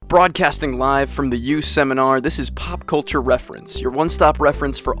Broadcasting live from the U Seminar, this is Pop Culture Reference, your one-stop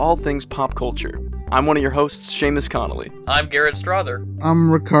reference for all things pop culture. I'm one of your hosts, Seamus Connolly. I'm Garrett Strother.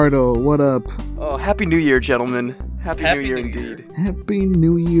 I'm Ricardo. What up? Oh, Happy New Year, gentlemen. Happy New Year indeed. Happy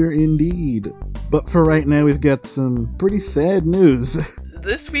New Year indeed. But for right now, we've got some pretty sad news.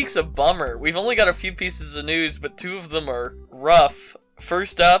 This week's a bummer. We've only got a few pieces of news, but two of them are rough.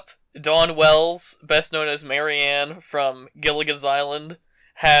 First up, Dawn Wells, best known as Marianne from Gilligan's Island,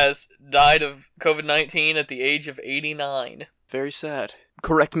 has died of COVID-19 at the age of 89. Very sad.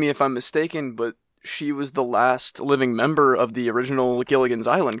 Correct me if I'm mistaken, but she was the last living member of the original Gilligan's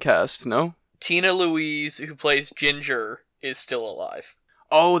Island cast, no? Tina Louise, who plays Ginger, is still alive.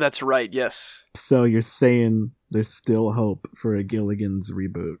 Oh, that's right, yes. So you're saying there's still hope for a Gilligan's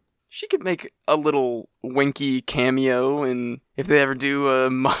reboot? She could make a little winky cameo in if they ever do a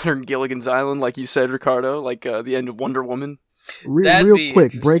modern Gilligan's Island, like you said, Ricardo, like the end of Wonder Woman. Real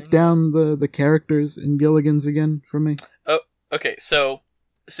quick, break down the characters in Gilligan's again for me. Oh, okay, so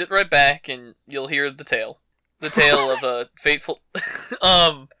sit right back and you'll hear the tale. The tale of a fateful...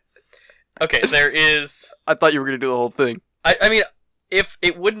 Okay, there is... I thought you were going to do the whole thing. I mean, if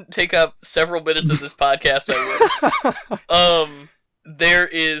it wouldn't take up several minutes of this podcast, I would. There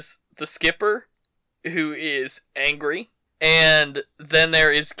is the skipper, who is angry, and then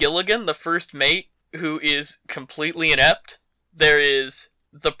there is Gilligan, the first mate, who is completely inept. There is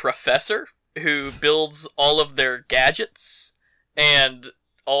the professor, who builds all of their gadgets, and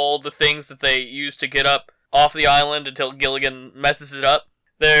all the things that they use to get up off the island until Gilligan messes it up.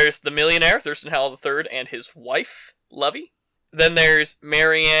 There's the millionaire, Thurston Howell III, and his wife, Lovey. Then there's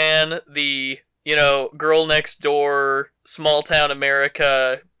Marianne, the, girl next door, small town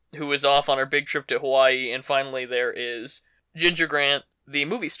America, who is off on her big trip to Hawaii. And finally there is Ginger Grant, the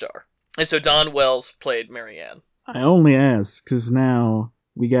movie star. And so Dawn Wells played Marianne. I only ask, because now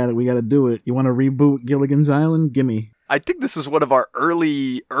we gotta do it. You want to reboot Gilligan's Island? Gimme. I think this was one of our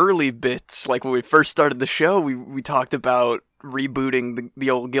early bits. Like when we first started the show, we talked about rebooting the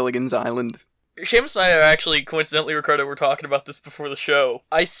old Gilligan's Island. Seamus and I are actually, coincidentally, Ricardo, were talking about this before the show.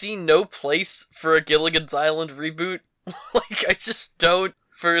 I see no place for a Gilligan's Island reboot. I just don't,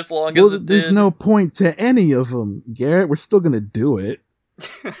 for as long as it there's did. no point to any of them, Garrett. We're still gonna do it.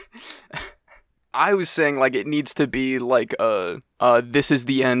 I was saying, it needs to be This Is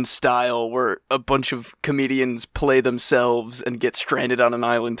the End style, where a bunch of comedians play themselves and get stranded on an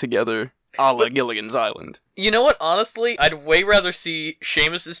island together, a la Gilligan's Island. You know what, honestly, I'd way rather see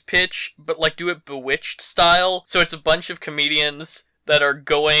Seamus's pitch, but, do it Bewitched style, so it's a bunch of comedians that are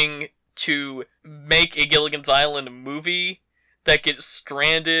going to make a Gilligan's Island movie that gets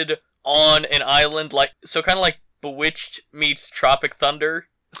stranded on an island, so kind of like Bewitched meets Tropic Thunder.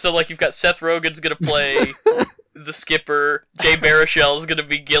 So, you've got Seth Rogen's gonna play the skipper, Jay Baruchel's gonna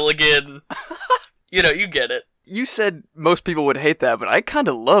be Gilligan. You get it. You said most people would hate that, but I kind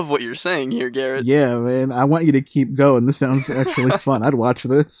of love what you're saying here, Garrett. Yeah, man, I want you to keep going. This sounds actually fun. I'd watch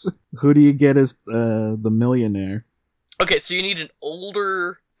this. Who do you get as the millionaire? Okay, so you need an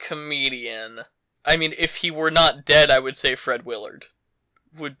older comedian. I mean, if he were not dead, I would say Fred Willard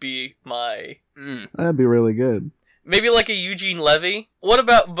would be my... That'd be really good. Maybe a Eugene Levy.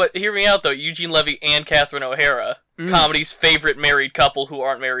 But hear me out though, Eugene Levy and Catherine O'Hara. Comedy's favorite married couple who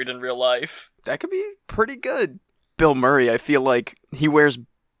aren't married in real life. That could be pretty good. Bill Murray, I feel like he wears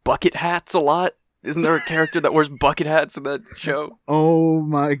bucket hats a lot. Isn't there a character that wears bucket hats in that show? Oh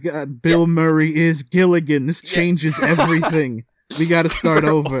my god, Bill Murray is Gilligan. This changes everything. We gotta start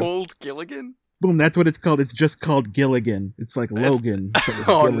over. Old Gilligan? Boom, that's what it's called. It's just called Gilligan. It's like Logan.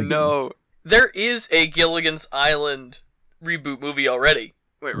 Oh Gilligan. no. There is a Gilligan's Island reboot movie already.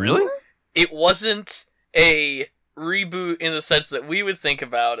 Wait, really? It wasn't a reboot in the sense that we would think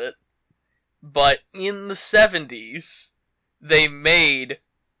about it, but in the 70s, they made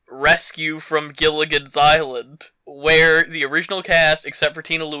Rescue from Gilligan's Island, where the original cast, except for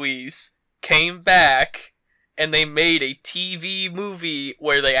Tina Louise, came back, and they made a TV movie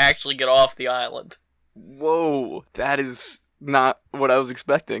where they actually get off the island. Whoa, that is not what I was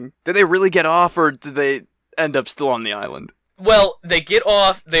expecting. Did they really get off, or did they end up still on the island? Well, they get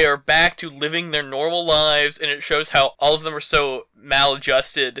off, they are back to living their normal lives, and it shows how all of them are so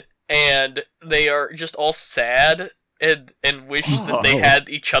maladjusted, and they are just all sad and wish that they had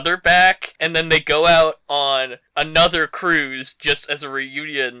each other back, and then they go out on another cruise just as a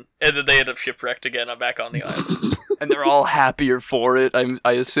reunion, and then they end up shipwrecked again. I'm back on the island. And they're all happier for it,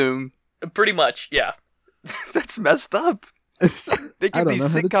 I assume. Pretty much, yeah. That's messed up. They give these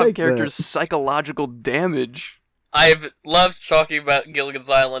sitcom characters psychological damage. I've loved talking about Gilligan's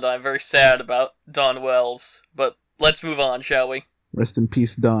Island. I'm very sad about Dawn Wells, but let's move on, shall we? Rest in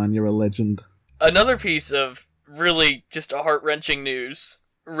peace, Don. You're a legend. Another piece of really just a heart-wrenching news.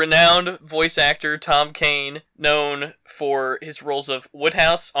 Renowned voice actor Tom Kane, known for his roles of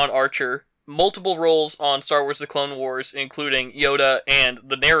Woodhouse on Archer, multiple roles on Star Wars The Clone Wars, including Yoda and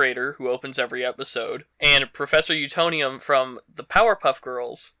the narrator, who opens every episode, and Professor Utonium from the Powerpuff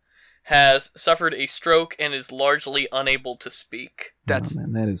Girls, has suffered a stroke and is largely unable to speak. Oh,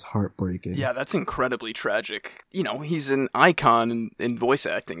 man, that is heartbreaking. Yeah, that's incredibly tragic. You know, he's an icon in voice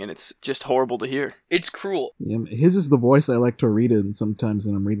acting, and it's just horrible to hear. It's cruel. Yeah, his is the voice I like to read in sometimes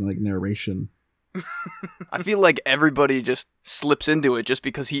when I'm reading, like, narration. I feel like everybody just slips into it just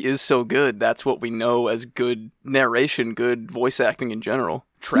because he is so good. That's what we know as good narration, good voice acting in general.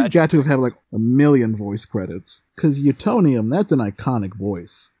 He's got to have had, like, 1 million voice credits. Because Utonium, that's an iconic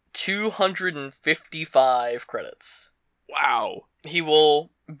voice. 255 credits. Wow. He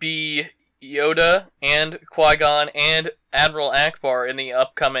will be Yoda and Qui-Gon and Admiral Akbar in the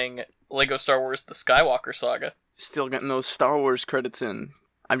upcoming LEGO Star Wars The Skywalker Saga. Still getting those Star Wars credits in.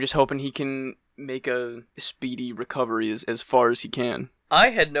 I'm just hoping he can make a speedy recovery as far as he can. I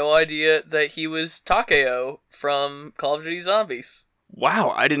had no idea that he was Takeo from Call of Duty Zombies.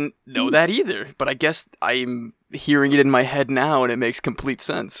 Wow, I didn't know that either, but I guess I'm hearing it in my head now and it makes complete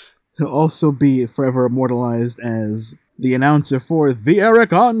sense. He'll also be forever immortalized as the announcer for The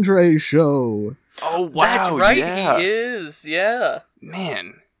Eric Andre Show. Oh, wow, That's right, yeah. he is, yeah.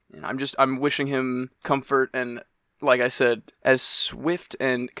 Man, and I'm wishing him comfort and, like I said, as swift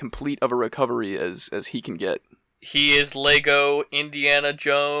and complete of a recovery as he can get. He is Lego Indiana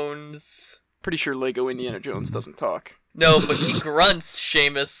Jones. Pretty sure Lego Indiana Jones doesn't talk. No, but he grunts,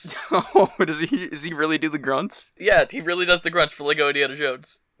 Seamus. Oh, does he really do the grunts? Yeah, he really does the grunts for Lego Indiana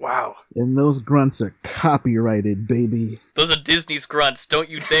Jones. Wow. And those grunts are copyrighted, baby. Those are Disney's grunts, don't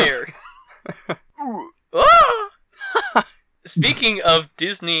you dare. Ooh. Ah! Speaking of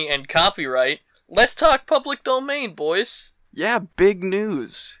Disney and copyright, let's talk public domain, boys. Yeah, big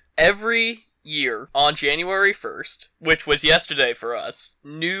news. Every year, on January 1st, which was yesterday for us,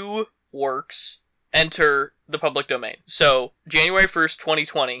 new works enter the public domain. So, January 1st,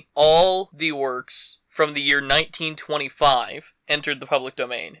 2020, all the works from the year 1925 entered the public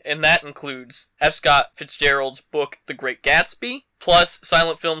domain, and that includes F. Scott Fitzgerald's book The Great Gatsby, plus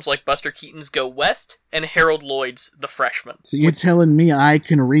silent films like Buster Keaton's Go West, and Harold Lloyd's The Freshman. So you're telling me I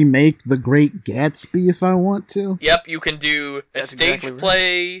can remake The Great Gatsby if I want to? Yep, you can do a That's stage exactly right.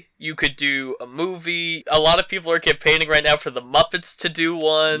 play, you could do a movie. A lot of people are campaigning right now for the Muppets to do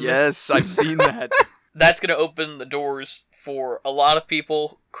one. Yes, I've seen that. That's going to open the doors for a lot of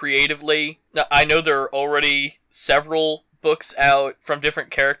people creatively. Now, I know there are already several books out from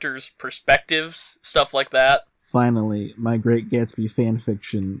different characters' perspectives, stuff like that. Finally, my Great Gatsby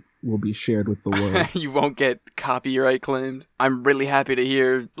fanfiction will be shared with the world. You won't get copyright claimed. I'm really happy to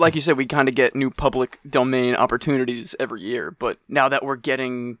hear. Like you said, we kind of get new public domain opportunities every year, but now that we're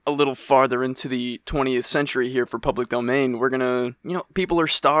getting a little farther into the 20th century here for public domain, we're gonna, people are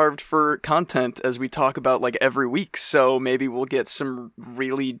starved for content as we talk about like every week, so maybe we'll get some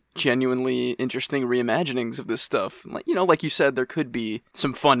really genuinely interesting reimaginings of this stuff. Like you said, there could be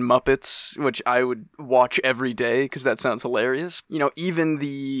some fun Muppets, which I would watch every day because that sounds hilarious. Even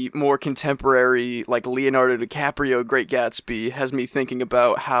the more contemporary, like Leonardo DiCaprio Great Gatsby has me thinking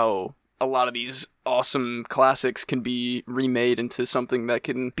about how a lot of these awesome classics can be remade into something that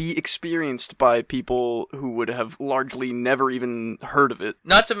can be experienced by people who would have largely never even heard of it.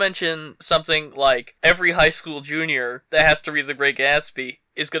 Not to mention something like every high school junior that has to read The Great Gatsby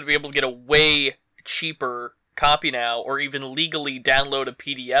is going to be able to get a way cheaper copy now, or even legally download a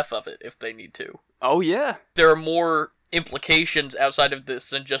PDF of it if they need to. Oh yeah. There are more implications outside of this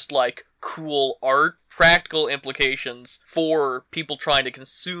than just like cool art, practical implications for people trying to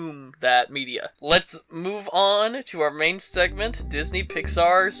consume that media. Let's move on to our main segment, Disney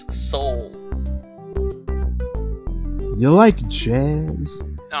Pixar's Soul. You like jazz?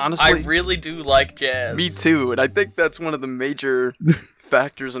 Honestly, I really do like jazz. me too, and I think that's one of the major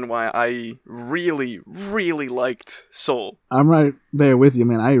factors in why I really, really liked Soul. I'm right there with you,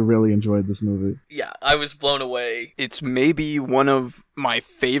 man. I really enjoyed this movie. Yeah, I was blown away. It's maybe one of my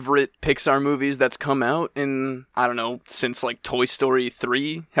favorite Pixar movies that's come out in, I don't know, since like Toy Story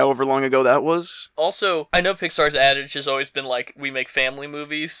 3, however long ago that was. Also, I know Pixar's adage has always been like, we make family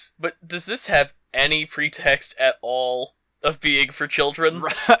movies, but does this have any pretext at all of being for children?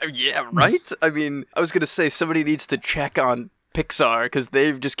 Yeah, right? I mean, I was gonna say, somebody needs to check on Pixar, because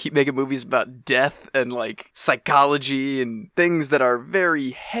they just keep making movies about death and like psychology and things that are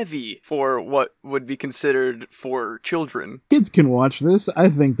very heavy for what would be considered for children. Kids can watch this. I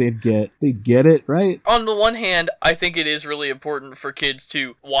think they'd get it, right? On the one hand, I think it is really important for kids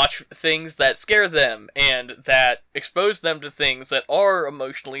to watch things that scare them and that expose them to things that are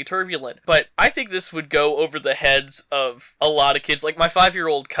emotionally turbulent. But I think this would go over the heads of a lot of kids, like my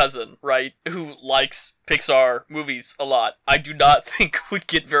 5-year-old cousin, right, who likes Pixar movies a lot. I do not think would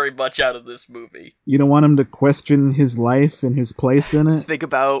get very much out of this movie. You don't want him to question his life and his place in it? Think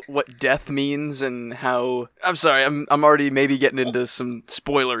about what death means and how... I'm sorry, I'm already maybe getting into some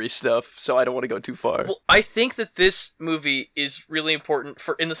spoilery stuff, so I don't want to go too far. Well, I think that this movie is really important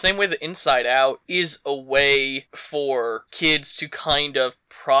for, in the same way that Inside Out is a way for kids to kind of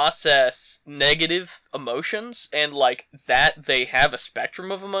process negative emotions and like that they have a spectrum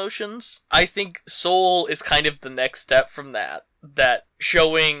of emotions. I think Soul is kind of the next step from that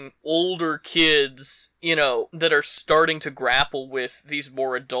showing older kids, you know, that are starting to grapple with these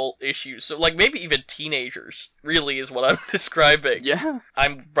more adult issues. So like maybe even teenagers really is what I'm describing. Yeah.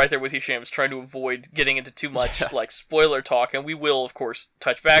 I'm right there with you, Shams, trying to avoid getting into too much like spoiler talk, and we will of course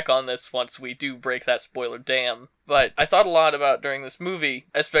touch back on this once we do break that spoiler dam. But I thought a lot about during this movie,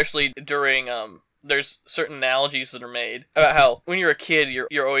 especially during there's certain analogies that are made about how when you're a kid,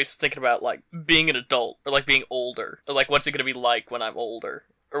 you're always thinking about like being an adult or like being older or like what's it gonna be like when I'm older,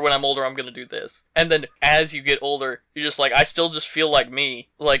 or when I'm older I'm gonna do this. And then as you get older, you're just like, I still just feel like me,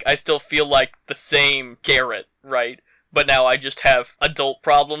 like I still feel like the same Garrett, right? But now I just have adult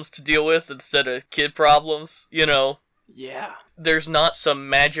problems to deal with instead of kid problems, you know? Yeah. There's not some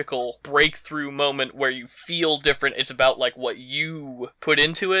magical breakthrough moment where you feel different. It's about like what you put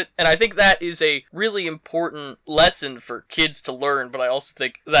into it. And I think that is a really important lesson for kids to learn, but I also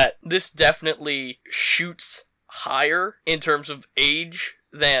think that this definitely shoots higher in terms of age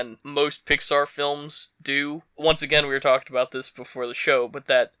than most Pixar films do. Once again, we were talking about this before the show, but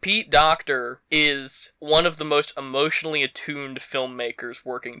that Pete Docter is one of the most emotionally attuned filmmakers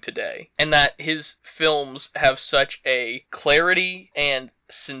working today, and that his films have such a clarity and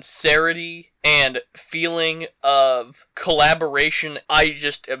sincerity and feeling of collaboration. I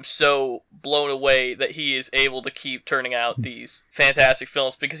just am so blown away that he is able to keep turning out these fantastic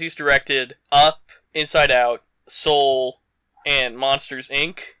films, because he's directed Up, Inside Out, Soul, and Monsters,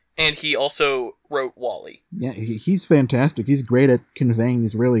 Inc., and he also wrote WALL-E. Yeah, he's fantastic. He's great at conveying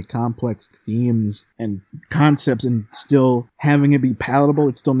these really complex themes and concepts and still having it be palatable.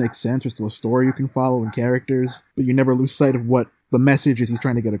 It still makes sense. There's still a story you can follow and characters, but you never lose sight of what the message is he's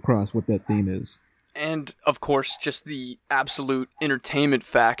trying to get across, what that theme is. And, of course, just the absolute entertainment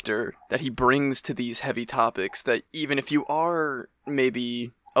factor that he brings to these heavy topics, that even if you are maybe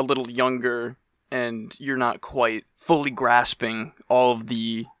a little younger and you're not quite fully grasping all of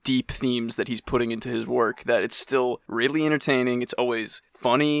the deep themes that he's putting into his work, that it's still really entertaining, it's always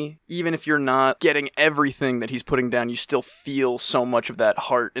funny. Even if you're not getting everything that he's putting down, you still feel so much of that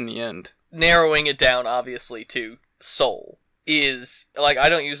heart in the end. Narrowing it down, obviously, to Soul is, like, I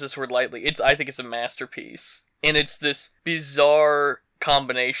don't use this word lightly, I think it's a masterpiece. And it's this bizarre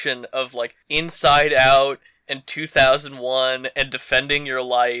combination of, like, Inside Out and 2001 and Defending Your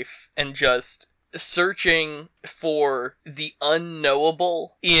Life and just searching for the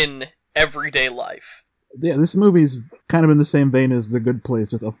unknowable in everyday life. Yeah, this movie's kind of in the same vein as The Good Place,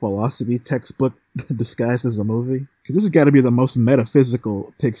 just a philosophy textbook disguised as a movie. Because this has got to be the most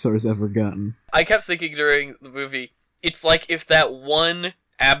metaphysical Pixar's ever gotten. I kept thinking during the movie, it's like if that one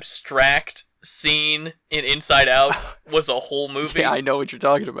abstract scene in Inside Out was a whole movie. Yeah, I know what you're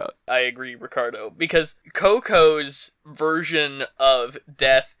talking about. I agree, Ricardo, because Coco's version of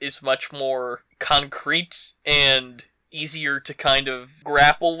death is much more concrete and easier to kind of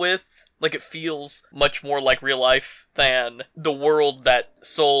grapple with. Like, it feels much more like real life than the world that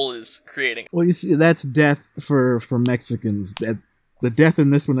Soul is creating. Well, you see, that's death for Mexicans. The death in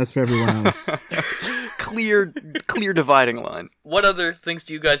this one, that's for everyone else. Clear dividing line. What other things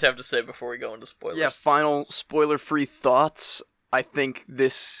do you guys have to say before we go into spoilers? Yeah, final spoiler-free thoughts. I think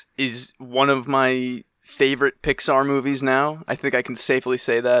this is one of my favorite Pixar movies now. I think I can safely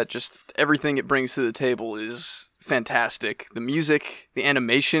say that. Just everything it brings to the table is fantastic. The music, the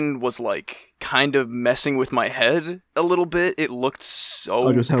animation was like kind of messing with my head a little bit. It looked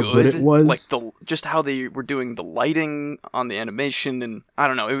so just how good it was? Like just how they were doing the lighting on the animation, and I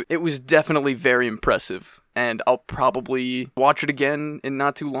don't know, it was definitely very impressive. And I'll probably watch it again in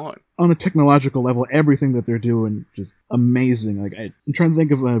not too long. On a technological level, everything that they're doing just amazing. Like I'm trying to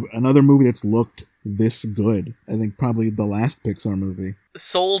think of another movie that's looked this good. I think probably the last Pixar movie.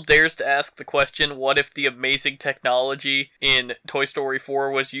 Soul dares to ask the question, what if the amazing technology in Toy Story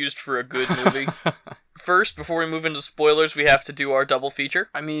 4 was used for a good movie? First, before we move into spoilers, we have to do our double feature.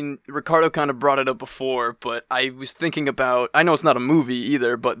 I mean, Ricardo kind of brought it up before, but I was thinking about, I know it's not a movie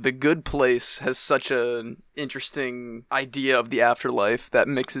either, but The Good Place has such an interesting idea of the afterlife that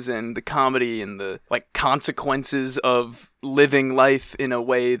mixes in the comedy and the, like, consequences of living life in a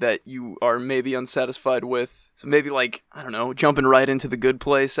way that you are maybe unsatisfied with. So maybe, like, I don't know, jumping right into The Good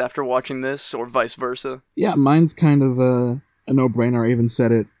Place after watching this, or vice versa. Yeah, mine's kind of a no-brainer. I even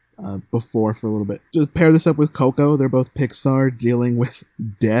said it before for a little bit. Just pair this up with Coco. They're both Pixar dealing with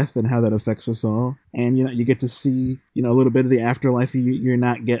death and how that affects us all. And, you know, you get to see, you know, a little bit of the afterlife you're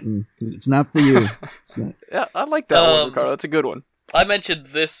not getting. It's not for you. It's not. Yeah, I like that one, Ricardo. That's a good one. I mentioned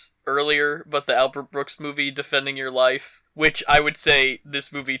this earlier, but the Albert Brooks movie, Defending Your Life, which I would say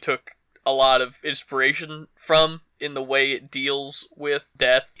this movie took a lot of inspiration from in the way it deals with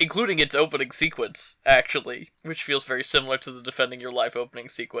death, including its opening sequence, actually, which feels very similar to the Defending Your Life opening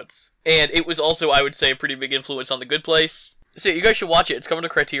sequence. And it was also, I would say, a pretty big influence on The Good Place. So you guys should watch it. It's coming to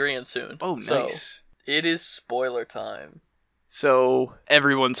Criterion soon. Oh, nice. So, it is spoiler time. So,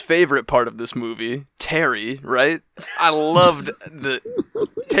 everyone's favorite part of this movie, Terry, right? I loved that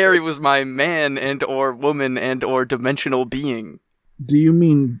Terry was my man and or woman and or dimensional being. Do you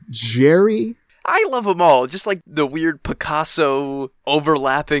mean Jerry? I love them all, just like the weird Picasso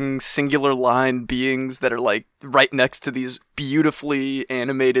overlapping singular line beings that are like right next to these beautifully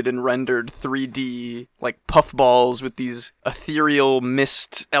animated and rendered 3D like puffballs with these ethereal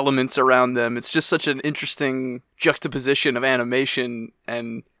mist elements around them. It's just such an interesting juxtaposition of animation,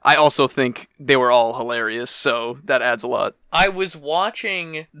 and I also think they were all hilarious, so that adds a lot. I was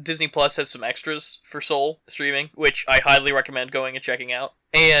watching, Disney Plus has some extras for Soul streaming, which I highly recommend going and checking out.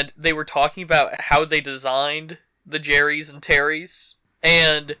 And they were talking about how they designed the Jerrys and Terrys.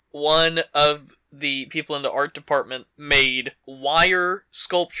 And one of the people in the art department made wire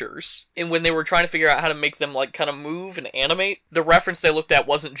sculptures. And when they were trying to figure out how to make them like kind of move and animate, the reference they looked at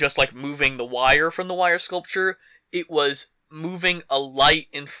wasn't just like moving the wire from the wire sculpture. It was moving a light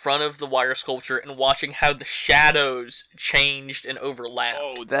in front of the wire sculpture and watching how the shadows changed and overlapped.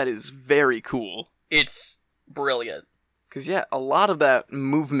 Oh, that is very cool. It's brilliant. Because, yeah, a lot of that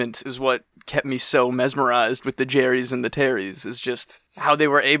movement is what kept me so mesmerized with the Jerrys and the Terrys, is just how they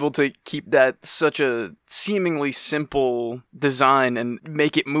were able to keep that such a seemingly simple design and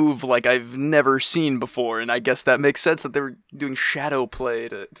make it move like I've never seen before. And I guess that makes sense that they were doing shadow play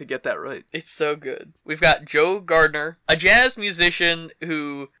to get that right. It's so good. We've got Joe Gardner, a jazz musician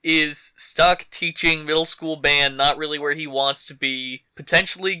who is stuck teaching middle school band, not really where he wants to be,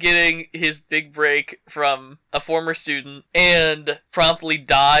 potentially getting his big break from a former student, and promptly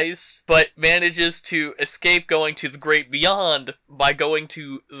dies, but manages to escape going to the great beyond by going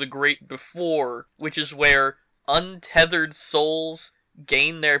to the great before, which is where untethered souls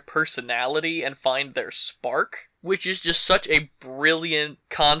gain their personality and find their spark, which is just such a brilliant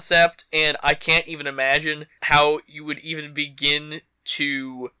concept, and I can't even imagine how you would even begin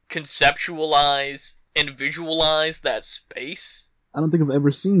to conceptualize and visualize that space. I don't think I've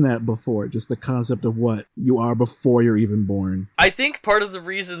ever seen that before, just the concept of what you are before you're even born. I think part of the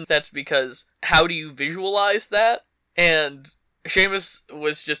reason that's because how do you visualize that? And Seamus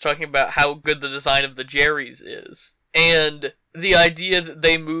was just talking about how good the design of the Jerrys is. And the idea that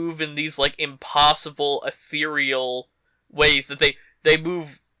they move in these, like, impossible, ethereal ways, that they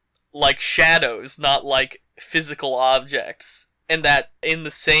move like shadows, not like physical objects. And that in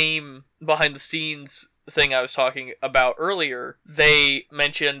the same behind-the-scenes thing I was talking about earlier, they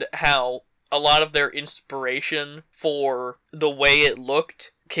mentioned how a lot of their inspiration for the way it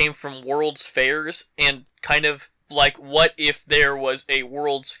looked came from World's Fairs, and kind of like, what if there was a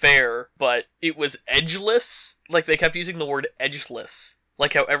World's Fair, but it was edgeless? Like, they kept using the word edgeless.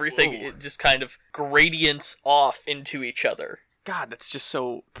 Like how everything, it just kind of gradients off into each other. God, that's just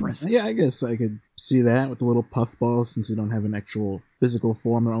so impressive. Yeah, I guess I could see that with the little puffballs, since they don't have an actual physical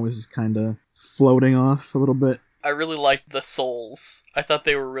form. They're always just kind of floating off a little bit. I really liked the souls. I thought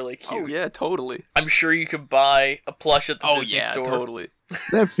they were really cute. Oh, yeah, totally. I'm sure you could buy a plush at the Disney store. Oh, yeah, totally.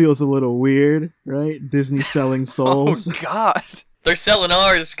 That feels a little weird, right? Disney selling souls. Oh, God. They're selling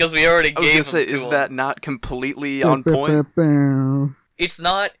ours because we already gave them to them. Is that not completely on point? It's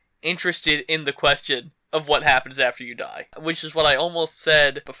not interested in the question of what happens after you die, which is what I almost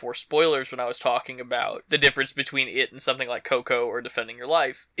said before spoilers when I was talking about the difference between it and something like Coco or Defending Your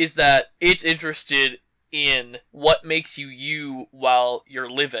Life, is that it's interested in what makes you you while you're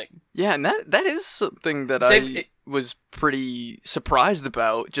living. Yeah, and that is something that was pretty surprised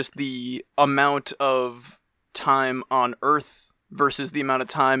about, just the amount of time on Earth versus the amount of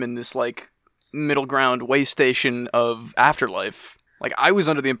time in this, like, middle ground way station of Afterlife. Like, I was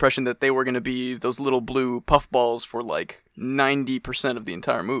under the impression that they were going to be those little blue puffballs for, like, 90% of the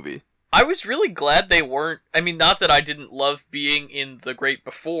entire movie. I was really glad they weren't. I mean, not that I didn't love being in The Great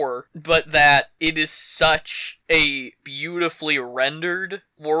Before, but that it is such a beautifully rendered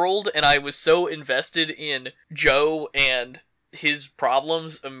world, and I was so invested in Joe and his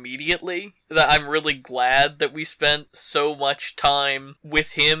problems immediately that I'm really glad that we spent so much time with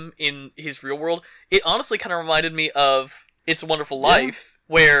him in his real world. It honestly kind of reminded me of It's a Wonderful Life,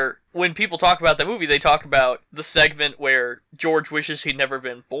 where when people talk about that movie, they talk about the segment where George wishes he'd never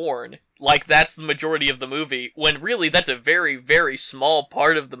been born. Like, that's the majority of the movie, when really that's a very, very small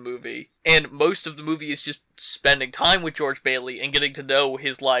part of the movie. And most of the movie is just spending time with George Bailey and getting to know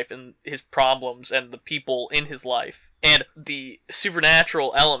his life and his problems and the people in his life. And the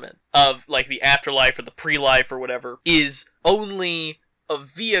supernatural element of, like, the afterlife or the pre-life or whatever is only a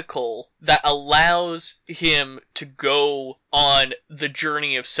vehicle that allows him to go on the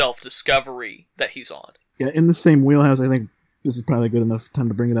journey of self-discovery that he's on. Yeah, in the same wheelhouse, I think this is probably good enough time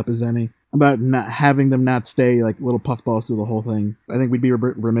to bring it up as any. About not having them not stay like little puffballs through the whole thing. I think we'd be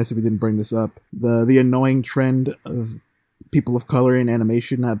remiss if we didn't bring this up. The annoying trend of people of color in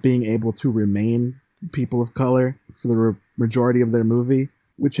animation not being able to remain people of color for the majority of their movie,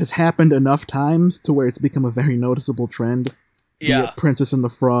 which has happened enough times to where it's become a very noticeable trend. Yeah. Be it Princess and the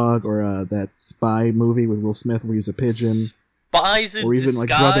Frog, or that spy movie with Will Smith where he was a pigeon. Spies in or even disguise,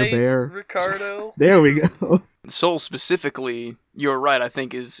 like Brother Bear. Ricardo. There we go. Soul specifically, you're right, I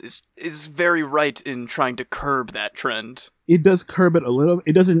think, is very right in trying to curb that trend. It does curb it a little.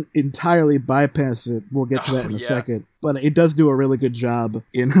 It doesn't entirely bypass it. We'll get to that in a second. But it does do a really good job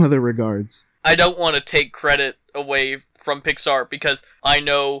in other regards. I don't want to take credit away from Pixar because I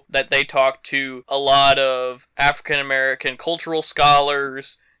know that they talk to a lot of African American cultural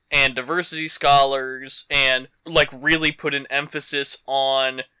scholars and diversity scholars and like really put an emphasis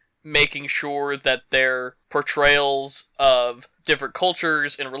on making sure that their portrayals of different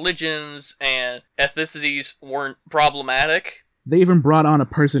cultures and religions and ethnicities weren't problematic. They even brought on a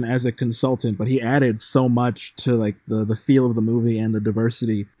person as a consultant, but he added so much to like the feel of the movie and the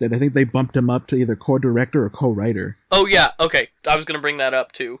diversity that I think they bumped him up to either co-director or co-writer. Oh yeah, okay. I was going to bring that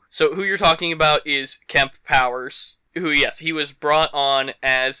up too. So who you're talking about is Kemp Powers, who, yes, he was brought on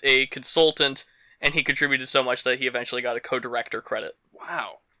as a consultant, and he contributed so much that he eventually got a co-director credit.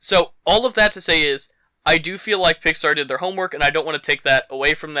 Wow. So all of that to say is, I do feel like Pixar did their homework, and I don't want to take that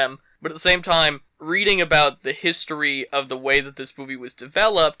away from them, but at the same time, reading about the history of the way that this movie was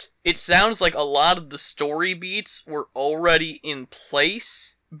developed, it sounds like a lot of the story beats were already in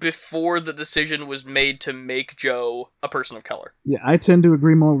place before the decision was made to make Joe a person of color. Yeah, I tend to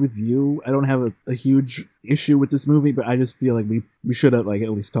agree more with you. I don't have a huge issue with this movie, but I just feel like we should have like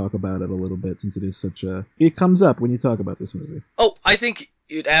at least talk about it a little bit since it is such a... It comes up when you talk about this movie. Oh, I think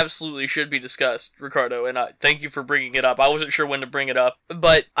it absolutely should be discussed, Ricardo, and thank you for bringing it up. I wasn't sure when to bring it up,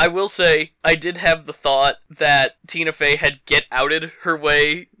 but I will say I did have the thought that Tina Fey had get-outed her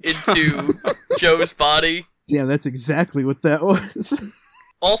way into Joe's body. Damn, that's exactly what that was.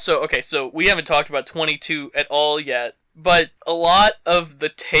 Also, okay, so we haven't talked about 22 at all yet, but a lot of the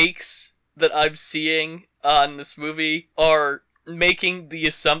takes that I'm seeing on this movie are making the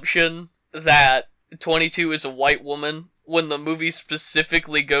assumption that 22 is a white woman, when the movie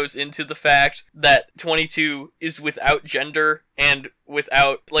specifically goes into the fact that 22 is without gender and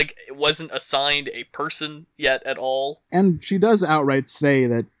without, like, it wasn't assigned a person yet at all. And she does outright say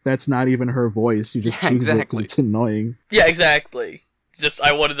that that's not even her voice. You just choose it because it's annoying. Yeah, exactly. Just,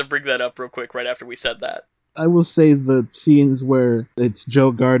 I wanted to bring that up real quick right after we said that. I will say the scenes where it's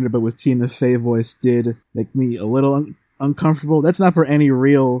Joe Gardner but with Tina Fey voice did make me a little uncomfortable. That's not for any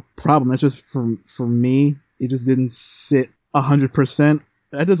real problem. That's just for me. It just didn't sit 100%.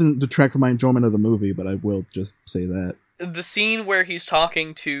 That doesn't detract from my enjoyment of the movie, but I will just say that. The scene where he's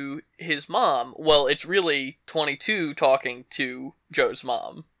talking to his mom, well, it's really 22 talking to Joe's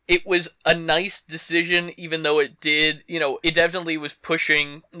mom. It was a nice decision, even though it did, it definitely was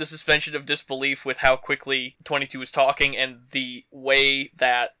pushing the suspension of disbelief with how quickly 22 was talking and the way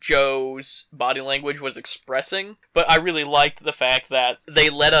that Joe's body language was expressing. But I really liked the fact that they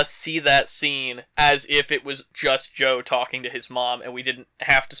let us see that scene as if it was just Joe talking to his mom, and we didn't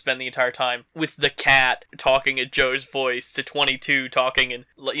have to spend the entire time with the cat talking in Joe's voice to 22 talking and,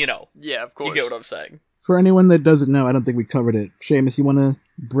 Yeah, of course. You get what I'm saying. For anyone that doesn't know, I don't think we covered it. Seamus, you want to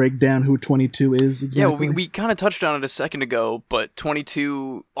break down who 22 is exactly? Yeah, we kind of touched on it a second ago, but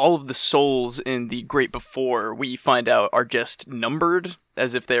 22, all of the souls in the Great Before, we find out are just numbered,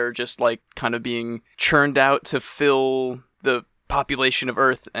 as if they're just like kind of being churned out to fill the population of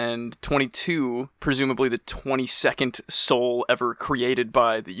Earth, and 22, presumably the 22nd soul ever created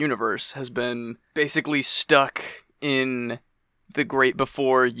by the universe, has been basically stuck in the Great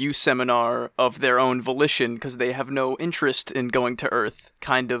Before You seminar of their own volition because they have no interest in going to Earth,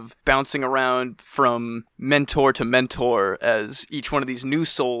 kind of bouncing around from mentor to mentor as each one of these new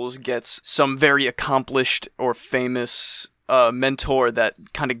souls gets some very accomplished or famous mentor that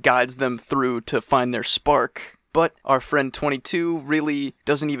kind of guides them through to find their spark. But our friend 22 really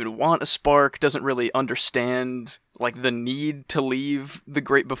doesn't even want a spark, doesn't really understand, like, the need to leave the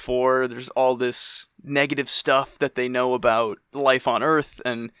Great Before. There's all this negative stuff that they know about life on Earth,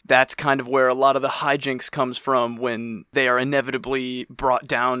 and that's kind of where a lot of the hijinks comes from when they are inevitably brought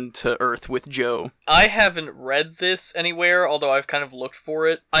down to Earth with Joe. I haven't read this anywhere, although I've kind of looked for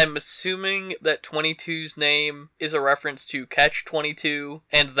it. I'm assuming that 22's name is a reference to Catch-22,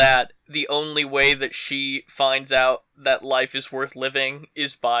 and that the only way that she finds out that life is worth living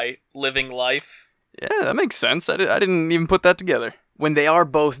is by living life. Yeah, that makes sense. I didn't even put that together. When they are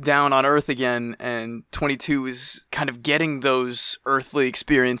both down on Earth again, and 22 is kind of getting those earthly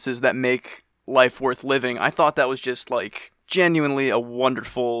experiences that make life worth living, I thought that was just, like, genuinely a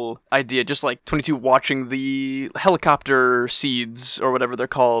wonderful idea. Just like 22 watching the helicopter seeds, or whatever they're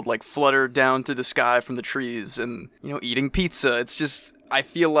called, like, flutter down through the sky from the trees, and, you know, eating pizza. It's just, I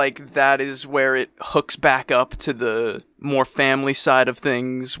feel like that is where it hooks back up to the more family side of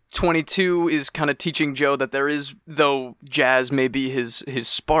things. 22 is kind of teaching Joe that there is, though jazz may be his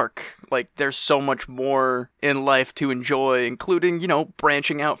spark, like, there's so much more in life to enjoy, including, you know,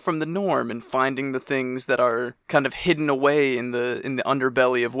 branching out from the norm and finding the things that are kind of hidden away in the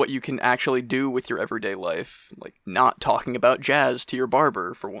underbelly of what you can actually do with your everyday life. Like, not talking about jazz to your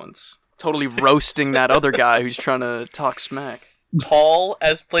barber, for once. Totally roasting that other guy who's trying to talk smack. Paul,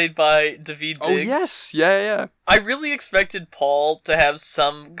 as played by Daveed Diggs. Oh, yes. Yeah. I really expected Paul to have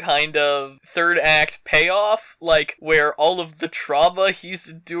some kind of third act payoff, like, where all of the trauma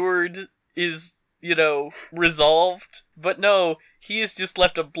he's endured is, you know, resolved. But no, he is just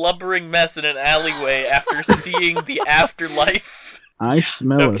left a blubbering mess in an alleyway after seeing the afterlife. I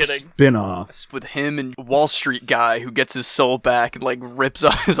smell a spin-off. With him and Wall Street guy who gets his soul back and, like, rips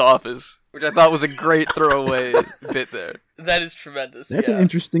out his office. Which I thought was a great throwaway bit there. That is tremendous. That's an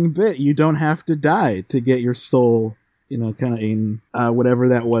interesting bit. You don't have to die to get your soul, you know, kind of in whatever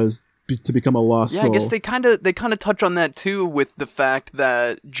that was, to become a lost soul. Yeah, I guess they kind of touch on that too, with the fact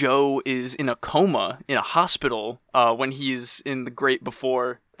that Joe is in a coma in a hospital when he's in the Great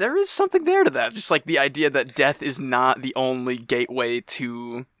Before. There is something there to that, just like the idea that death is not the only gateway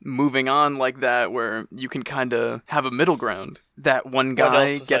to moving on like that, where you can kind of have a middle ground. That one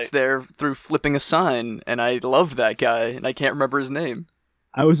guy gets there through flipping a sign, and I loved that guy, and I can't remember his name.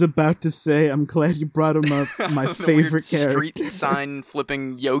 I was about to say, I'm glad you brought him up. My favorite character. Street sign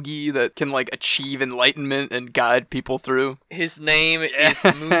flipping yogi that can, like, achieve enlightenment and guide people through. His name is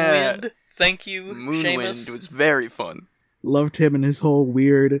Moonwind. Thank you, Moonwind Seamus. was very fun. Loved him and his whole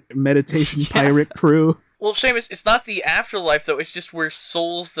weird meditation pirate crew. Well, Seamus, it's not the afterlife, though. It's just where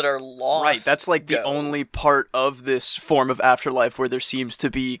souls that are lost Right, that's like the only part of this form of afterlife where there seems to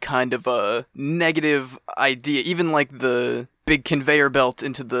be kind of a negative idea. Even like the big conveyor belt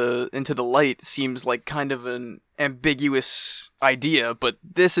into the light seems like kind of an ambiguous idea, but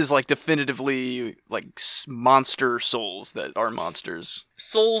this is like definitively like monster souls that are monsters.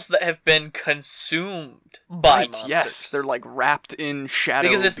 Souls that have been consumed by monsters. Yes, they're like wrapped in shadow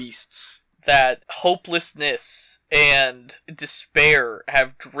beasts. That hopelessness and despair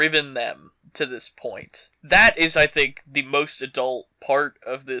have driven them to this point. That is, I think, the most adult part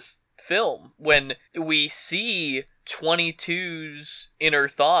of this film. When we see 22's inner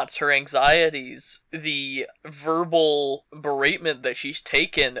thoughts, her anxieties, the verbal beratement that she's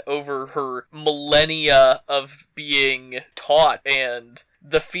taken over her millennia of being taught, and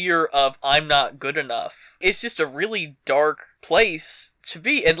the fear of I'm not good enough. It's just a really dark place to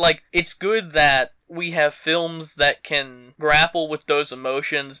be, and like, it's good that we have films that can grapple with those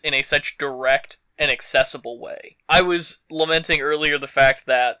emotions in a such direct and accessible way. I was lamenting earlier the fact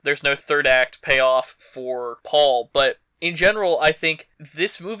that there's no third act payoff for Paul, but in general, I think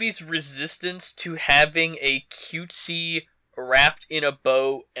this movie's resistance to having a cutesy, wrapped in a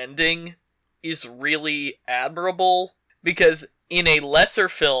bow ending is really admirable, because in a lesser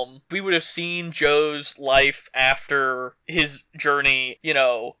film, we would have seen Joe's life after his journey, you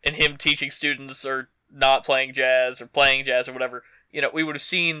know, and him teaching students or not playing jazz or playing jazz or whatever, we would have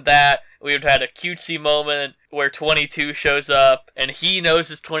seen that. We would have had a cutesy moment where 22 shows up, and he knows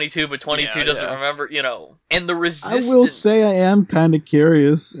it's 22, but 22 doesn't remember, and the resistance. I will say I am kind of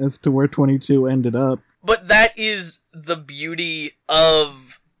curious as to where 22 ended up. But that is the beauty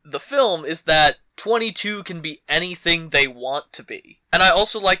of the film, is that 22 can be anything they want to be. And I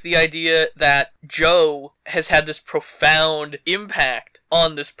also like the idea that Joe has had this profound impact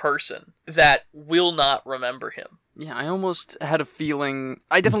on this person that will not remember him. Yeah, I almost had a feeling...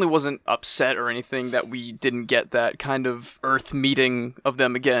 I definitely wasn't upset or anything that we didn't get that kind of Earth meeting of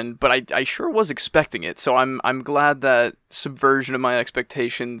them again, but I sure was expecting it, so I'm glad that subversion of my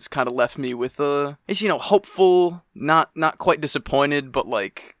expectations kind of left me with it's, hopeful, not quite disappointed, but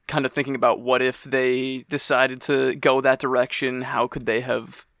like kind of thinking about what if they decided to go that direction, how could they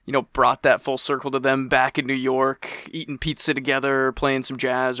have... brought that full circle to them back in New York, eating pizza together, playing some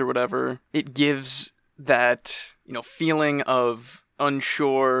jazz or whatever. It gives that, feeling of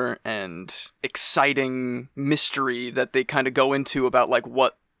unsure and exciting mystery that they kind of go into about, like,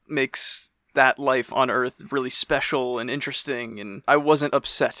 what makes that life on Earth really special and interesting, and I wasn't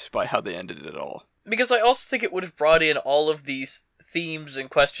upset by how they ended it at all. Because I also think it would have brought in all of these themes and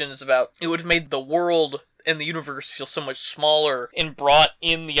questions about, it would have made the world and the universe feel so much smaller, and brought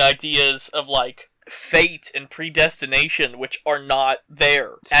in the ideas of, like, fate and predestination, which are not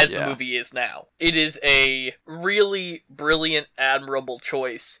there as the movie is now. It is a really brilliant, admirable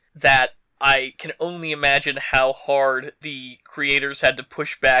choice that I can only imagine how hard the creators had to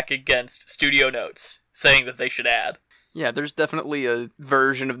push back against studio notes saying that they should add. Yeah, there's definitely a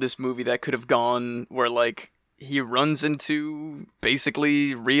version of this movie that could have gone where, like, he runs into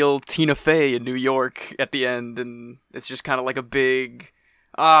basically real Tina Fey in New York at the end, and it's just kind of like a big,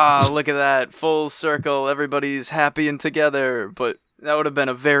 look at that, full circle, everybody's happy and together, but that would have been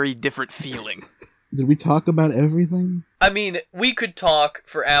a very different feeling. Did we talk about everything? I mean, we could talk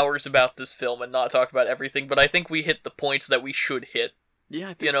for hours about this film and not talk about everything, but I think we hit the points that we should hit.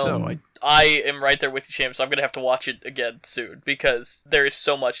 Yeah, I think so. I am right there with you, Sham, so I'm going to have to watch it again soon, because there is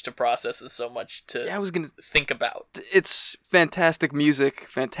so much to process and so much to think about. It's fantastic music,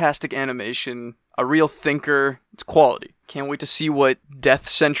 fantastic animation, a real thinker. It's quality. Can't wait to see what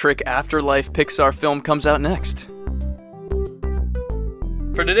death-centric afterlife Pixar film comes out next.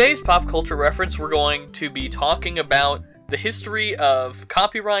 For today's pop culture reference, we're going to be talking about the history of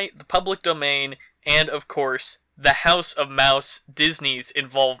copyright, the public domain, and, of course, the House of Mouse, Disney's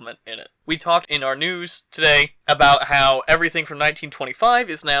involvement in it. We talked in our news today about how everything from 1925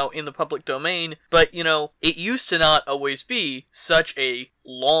 is now in the public domain, but, it used to not always be such a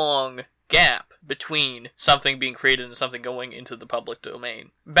long gap between something being created and something going into the public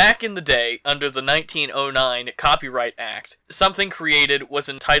domain. Back in the day, under the 1909 Copyright Act, something created was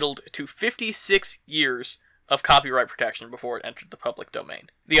entitled to 56 years of copyright protection before it entered the public domain.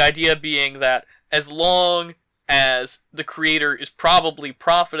 The idea being that as long as the creator is probably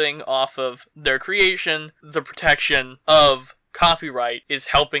profiting off of their creation, the protection of copyright is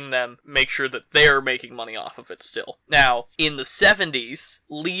helping them make sure that they're making money off of it still. Now, in the 70s,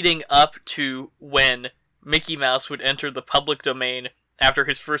 leading up to when Mickey Mouse would enter the public domain after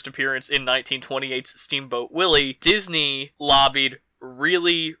his first appearance in 1928's Steamboat Willie, Disney lobbied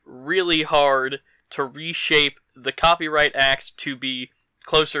really, really hard to reshape the Copyright Act to be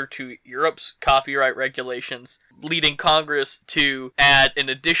closer to Europe's copyright regulations, leading Congress to add an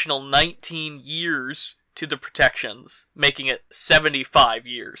additional 19 years to the protections, making it 75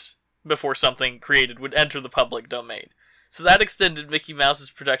 years before something created would enter the public domain. So that extended Mickey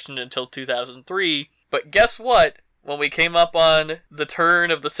Mouse's protection until 2003, but guess what? When we came up on the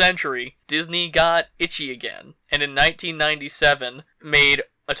turn of the century, Disney got itchy again, and in 1997 made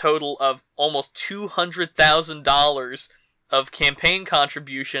a total of almost $200,000 of campaign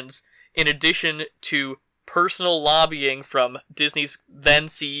contributions, in addition to personal lobbying from Disney's then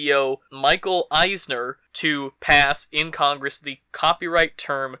CEO Michael Eisner to pass in Congress the Copyright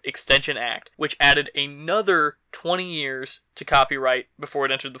Term Extension Act, which added another 20 years to copyright before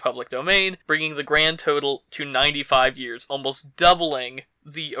it entered the public domain, bringing the grand total to 95 years, almost doubling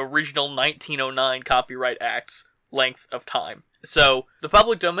the original 1909 Copyright Act's length of time. So, the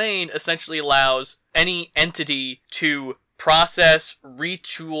public domain essentially allows any entity to process,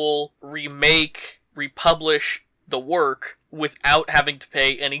 retool, remake, republish the work without having to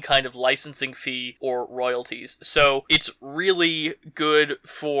pay any kind of licensing fee or royalties. So it's really good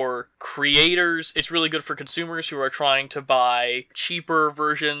for creators, it's really good for consumers who are trying to buy cheaper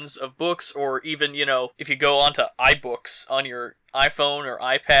versions of books, or even, if you go onto iBooks on your iPhone or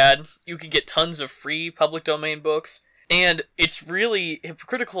iPad, you can get tons of free public domain books. And it's really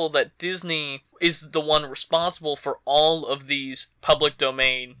hypocritical that Disney is the one responsible for all of these public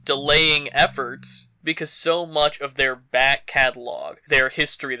domain delaying efforts because so much of their back catalog, their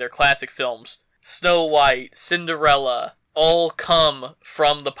history, their classic films, Snow White, Cinderella, all come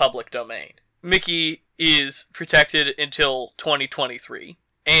from the public domain. Mickey is protected until 2023,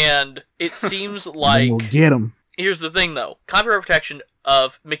 and it seems like... we'll get him. Here's the thing, though. Copyright protection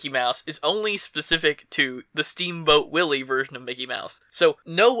of Mickey Mouse is only specific to the Steamboat Willie version of Mickey Mouse. So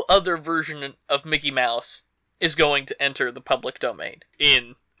no other version of Mickey Mouse is going to enter the public domain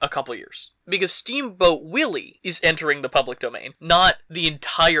in a couple years. Because Steamboat Willie is entering the public domain, not the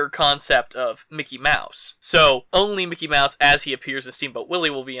entire concept of Mickey Mouse. So only Mickey Mouse as he appears in Steamboat Willie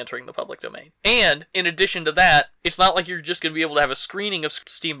will be entering the public domain. And in addition to that, it's not like you're just going to be able to have a screening of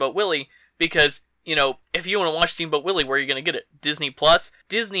Steamboat Willie because, you know, if you want to watch Steamboat Willie, where are you going to get it? Disney Plus?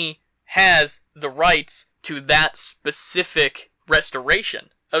 Disney has the rights to that specific restoration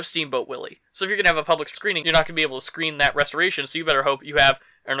of Steamboat Willie. So if you're going to have a public screening, you're not going to be able to screen that restoration, so you better hope you have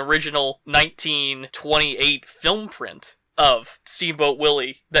an original 1928 film print of Steamboat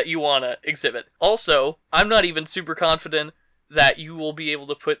Willie that you want to exhibit. Also, I'm not even super confident that you will be able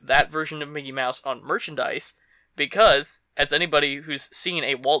to put that version of Mickey Mouse on merchandise, because, as anybody who's seen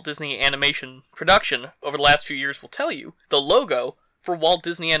a Walt Disney Animation production over the last few years will tell you, the logo for Walt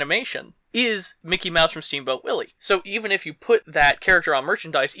Disney Animation is Mickey Mouse from Steamboat Willie. So even if you put that character on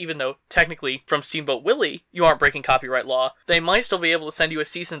merchandise, even though technically from Steamboat Willie you aren't breaking copyright law, they might still be able to send you a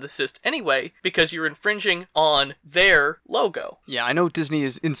cease and desist anyway because you're infringing on their logo. Yeah, I know Disney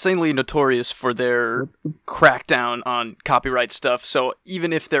is insanely notorious for their crackdown on copyright stuff, so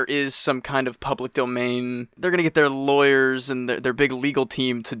even if there is some kind of public domain, they're going to get their lawyers and their big legal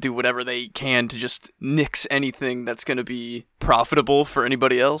team to do whatever they can to just nix anything that's going to be profitable for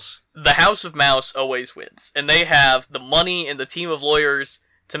anybody else. The House of Mouse always wins, and they have the money and the team of lawyers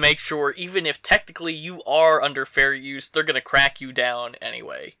to make sure even if technically you are under fair use, they're going to crack you down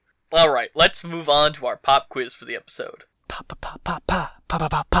anyway. Alright, let's move on to our pop quiz for the episode. Pop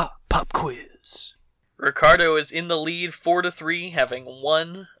quiz. Ricardo is in the lead 4-3, having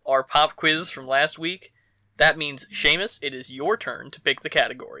won our pop quiz from last week. That means, Seamus, it is your turn to pick the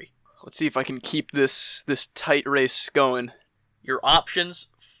category. Let's see if I can keep this tight race going. Your options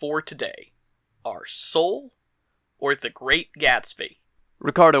for today are Soul or The Great Gatsby.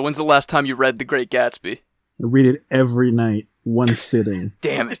 Ricardo, when's the last time you read The Great Gatsby? I read it every night, one sitting.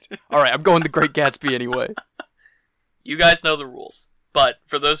 Damn it. Alright, I'm going The Great Gatsby anyway. You guys know the rules, but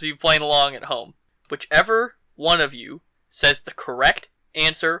for those of you playing along at home, whichever one of you says the correct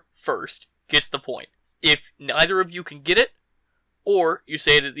answer first gets the point. If neither of you can get it, or you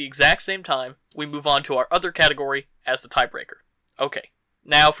say it at the exact same time, we move on to our other category as the tiebreaker. Okay,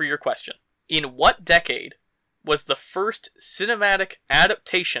 now for your question. In what decade was the first cinematic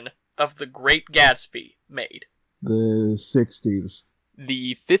adaptation of The Great Gatsby made? The 60s.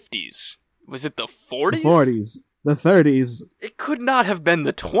 The 50s. Was it the 40s? The 40s. The 30s. It could not have been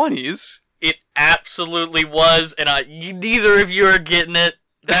the 20s. It absolutely was, and neither of you are getting it.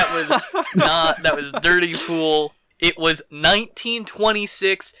 That was dirty pool. It was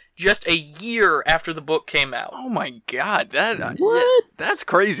 1926, just a year after the book came out. Oh my god, What? That's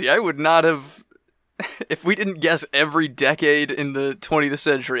crazy. I would not have... If we didn't guess every decade in the 20th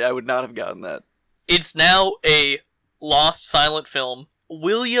century, I would not have gotten that. It's now a lost silent film.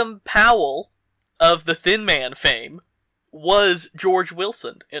 William Powell of the Thin Man fame was George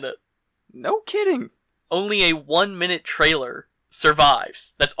Wilson in it. No kidding. Only a 1-minute trailer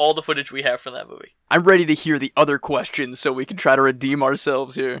survives. That's all the footage we have from that movie. I'm ready to hear the other questions so we can try to redeem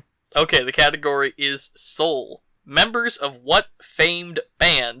ourselves here. Okay, the category is Soul. Members of what famed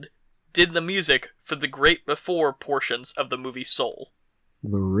band did the music for the Great Before portions of the movie Soul?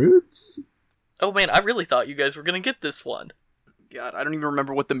 The Roots? Oh man, I really thought you guys were gonna get this one. God, I don't even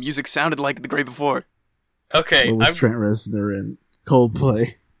remember what the music sounded like the Great Before. Okay, What was Trent Reznor in?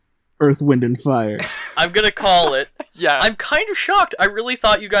 Coldplay. Earth, Wind, and Fire. I'm gonna call it. Yeah. I'm kind of shocked. I really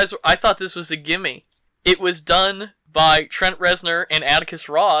thought I thought this was a gimme. It was done by Trent Reznor and Atticus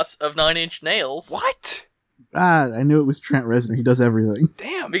Ross of Nine Inch Nails. What? I knew it was Trent Reznor. He does everything.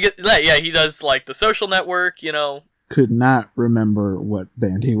 Damn. Because, yeah, he does, like, The Social Network, you know. Could not remember what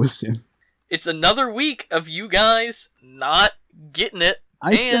band he was in. It's another week of you guys not getting it.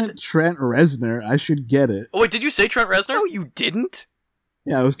 I said Trent Reznor. I should get it. Oh, wait, did you say Trent Reznor? No, you didn't.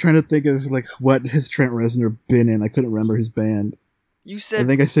 Yeah, I was trying to think of, like, what has Trent Reznor been in. I couldn't remember his band. You I said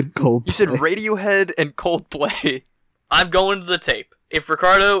think I said Coldplay. You said Radiohead and Coldplay. I'm going to the tape. If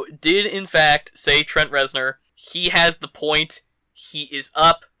Ricardo did, in fact, say Trent Reznor, he has the point. He is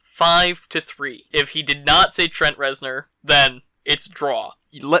up 5-3. If he did not say Trent Reznor, then it's draw.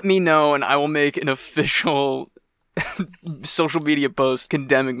 Let me know, and I will make an official social media post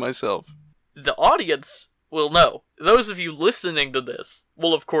condemning myself. The audience will know. Those of you listening to this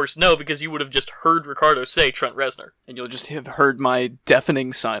will, of course, know because you would have just heard Ricardo say Trent Reznor. And you'll just have heard my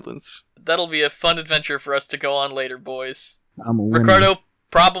deafening silence. That'll be a fun adventure for us to go on later, boys. I'm a winner. Ricardo,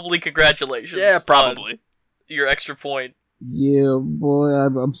 probably congratulations. Yeah, probably. On your extra point. Yeah, boy,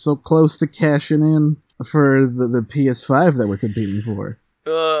 I'm so close to cashing in for the PS5 that we're competing for.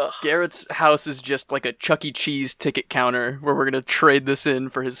 Ugh. Garrett's house is just like a Chuck E. Cheese ticket counter where we're going to trade this in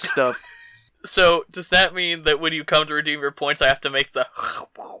for his stuff. So, does that mean that when you come to redeem your points, I have to make the...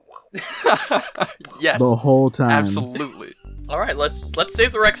 Yes. The whole time. Absolutely. Alright, let's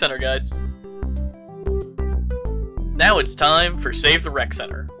save the rec center, guys. Now it's time for Save the Rec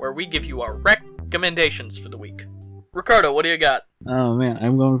Center, where we give you our recommendations for the week. Ricardo, what do you got? Oh man,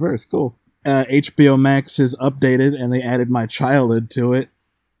 I'm going first. Cool. HBO Max is updated, and they added My Childhood to it.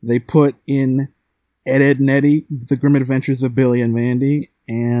 They put in Ed, Edd n Eddy, The Grim Adventures of Billy and Mandy,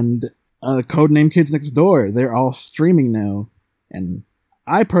 and Codename Kids Next Door. They're all streaming now, and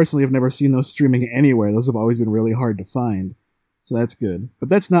I personally have never seen those streaming anywhere. Those have always been really hard to find, so that's good. But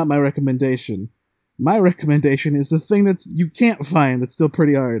that's not my recommendation. My recommendation is the thing that you can't find that's still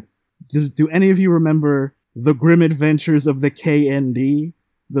pretty hard. Do any of you remember The Grim Adventures of the KND?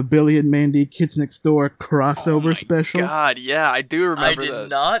 The Billy and Mandy Kids Next Door crossover special? God, yeah, I do remember I that. did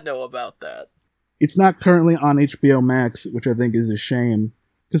not know about that. It's not currently on HBO Max, which I think is a shame.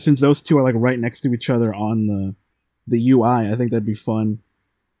 Because since those two are like right next to each other on the UI, I think that'd be fun.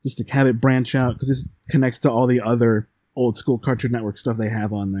 Just to have it branch out, because this connects to all the other old school Cartoon Network stuff they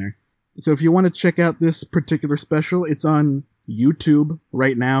have on there. So if you want to check out this particular special, it's on YouTube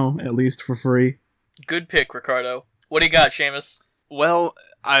right now, at least for free. Good pick, Ricardo. What do you got, Seamus? Well,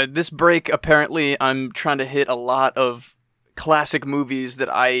 this break, apparently, I'm trying to hit a lot of classic movies that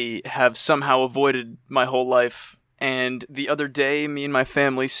I have somehow avoided my whole life. And the other day, me and my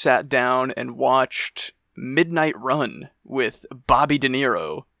family sat down and watched Midnight Run with Bobby De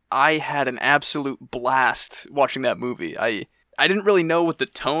Niro. I had an absolute blast watching that movie. I didn't really know what the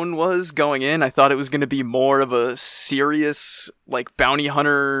tone was going in. I thought it was going to be more of a serious, like, bounty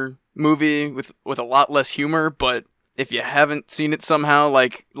hunter movie with a lot less humor, but if you haven't seen it somehow,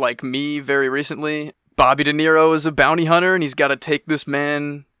 like me very recently, Bobby De Niro is a bounty hunter, and he's got to take this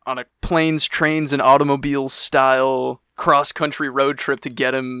man on a planes, trains, and automobiles style cross-country road trip to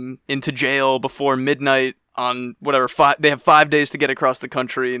get him into jail before midnight on whatever, they have 5 days to get across the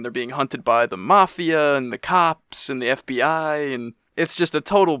country, and they're being hunted by the mafia and the cops and the FBI, and it's just a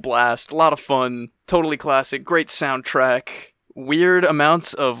total blast, a lot of fun, totally classic, great soundtrack, weird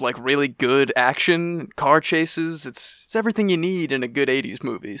amounts of like really good action, car chases, it's everything you need in a good 80s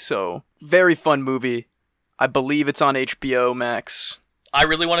movie, so very fun movie. I believe it's on HBO Max. I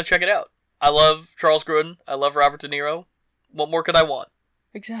really want to check it out. I love Charles Grodin, I love Robert De Niro. What more could I want?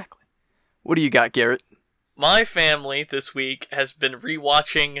 Exactly. What do you got, Garrett? My family this week has been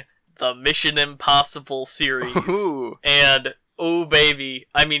rewatching the Mission Impossible series. Ooh. And, oh baby,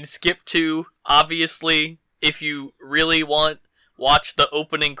 I mean, skip 2, obviously, if you really want, watch the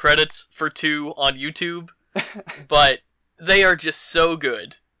opening credits for 2 on YouTube. But they are just so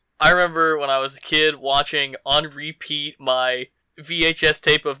good. I remember when I was a kid watching on repeat my VHS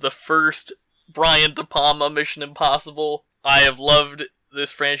tape of the first Brian De Palma Mission Impossible. I have loved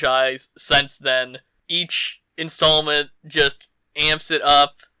this franchise since then. Each installment just amps it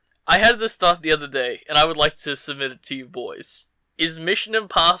up. I had this thought the other day, and I would like to submit it to you boys. Is Mission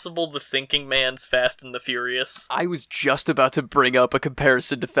Impossible the thinking man's Fast and the Furious? I was just about to bring up a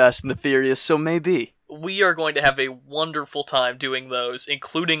comparison to Fast and the Furious, so maybe. We are going to have a wonderful time doing those,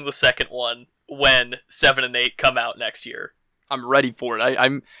 including the second one, when 7 and 8 come out next year. I'm ready for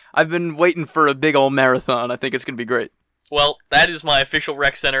it. I've been waiting for a big old marathon. I think it's going to be great. Well, that is my official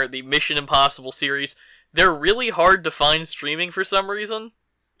rec center, the Mission Impossible series. They're really hard to find streaming for some reason.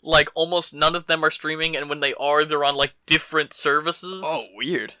 Like, almost none of them are streaming, and when they are, they're on, like, different services. Oh,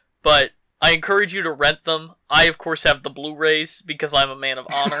 weird. But I encourage you to rent them. I, of course, have the Blu-rays, because I'm a man of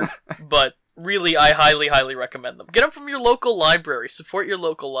honor. But really, I highly, highly recommend them. Get them from your local library. Support your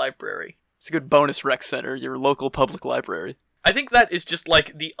local library. It's a good bonus rec center, your local public library. I think that is just,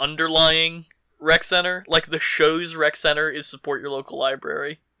 like, the underlying rec center. Like, the show's rec center is support your local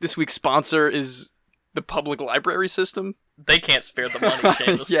library. This week's sponsor is the public library system. They can't spare the money,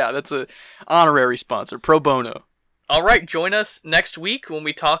 Seamus. Yeah, that's a honorary sponsor, pro bono. Alright, join us next week when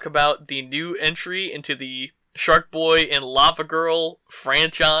we talk about the new entry into the Shark Boy and Lava Girl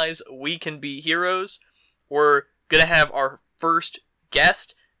franchise, We Can Be Heroes. We're gonna have our first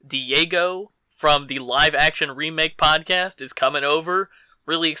guest, Diego from the Live Action Remake podcast is coming over.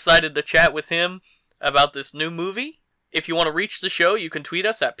 Really excited to chat with him about this new movie. If you want to reach the show, you can tweet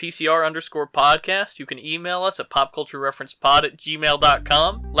us at PCR_podcast. You can email us at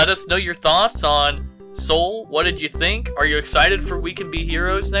popculturereferencepod@gmail.com. Let us know your thoughts on Soul. What did you think? Are you excited for We Can Be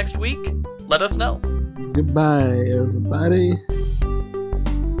Heroes next week? Let us know. Goodbye, everybody.